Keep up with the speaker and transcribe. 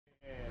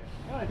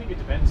I think it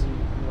depends on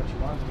what you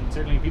want. I mean,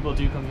 certainly people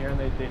do come here and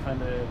they find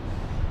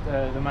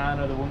the man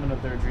or the woman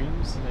of their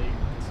dreams, and they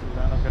settle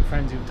down. I've got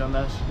friends who've done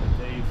that.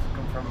 They've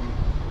come from,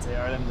 say,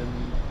 Ireland,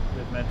 and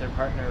they've met their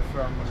partner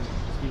from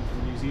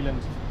New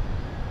Zealand.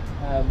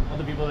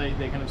 Other people, they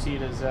kind of see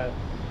it as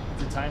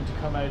it's a time to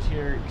come out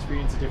here,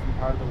 experience a different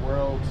part of the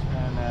world,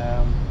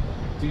 and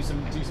do some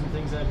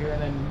things out here,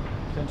 and then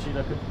potentially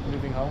look at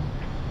moving home.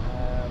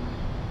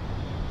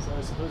 So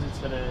I suppose it's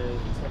got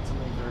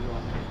something for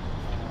everyone.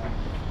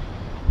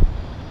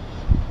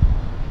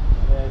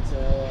 Yeah, it's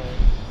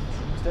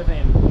definitely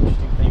an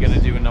interesting thing. You're going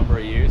to do a number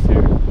of years?